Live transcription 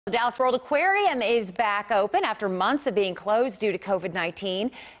The Dallas World Aquarium is back open after months of being closed due to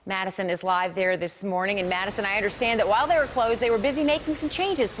COVID-19. Madison is live there this morning. And Madison, I understand that while they were closed, they were busy making some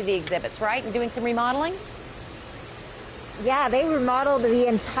changes to the exhibits, right? And doing some remodeling? Yeah, they remodeled the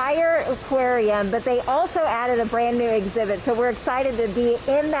entire aquarium, but they also added a brand new exhibit. So we're excited to be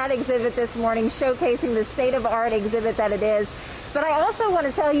in that exhibit this morning, showcasing the state-of-the-art exhibit that it is. But I also want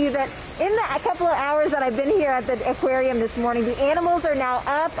to tell you that in the couple of hours that I've been here at the aquarium this morning, the animals are now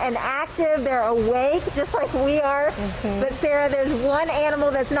up and active. They're awake, just like we are. But Sarah, there's one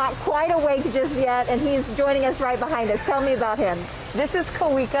animal that's not quite awake just yet, and he's joining us right behind us. Tell me about him. This is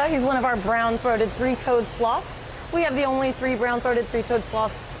Kawika. He's one of our brown-throated three-toed sloths. We have the only three brown-throated three-toed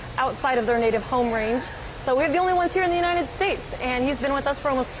sloths outside of their native home range. So we have the only ones here in the United States, and he's been with us for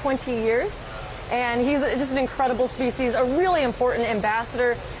almost 20 years. And he's just an incredible species, a really important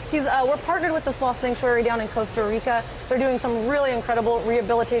ambassador. We're partnered with the Sloth Sanctuary down in Costa Rica. They're doing some really incredible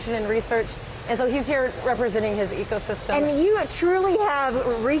rehabilitation and research. And so he's here representing his ecosystem. And you truly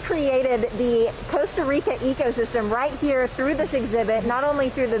have recreated the Costa Rica ecosystem right here through this exhibit, not only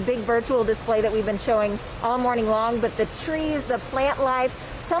through the big virtual display that we've been showing all morning long, but the trees, the plant life.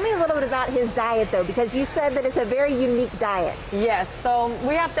 Tell me a little bit about his diet, though, because you said that it's a very unique diet. Yes, so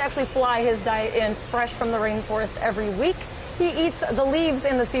we have to actually fly his diet in fresh from the rainforest every week. He eats the leaves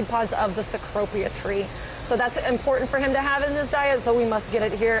and the seed pods of the cecropia tree. So that's important for him to have in his diet, so we must get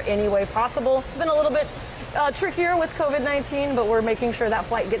it here any way possible. It's been a little bit trickier with COVID-19, but we're making sure that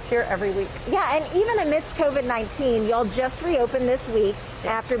flight gets here every week. Yeah, and even amidst COVID-19, y'all just reopened this week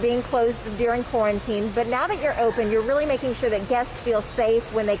after being closed during quarantine. But now that you're open, you're really making sure that guests feel safe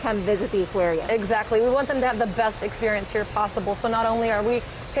when they come visit the aquarium. Exactly. We want them to have the best experience here possible. So not only are we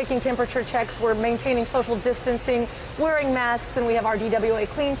taking temperature checks, we're maintaining social distancing, wearing masks, and we have our DWA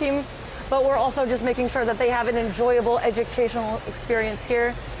clean team. But we're also just making sure that they have an enjoyable educational experience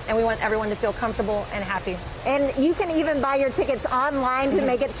here, and we want everyone to feel comfortable and happy. And you can even buy your tickets online to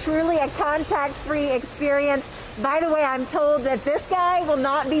make it truly a contact-free experience. By the way, I'm told that this guy will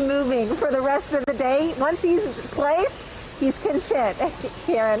not be moving for the rest of the day. Once he's placed, he's content.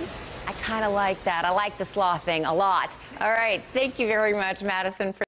 Karen. I kind of like that. I like the sloth thing a lot. All right. Thank you very much, Madison, for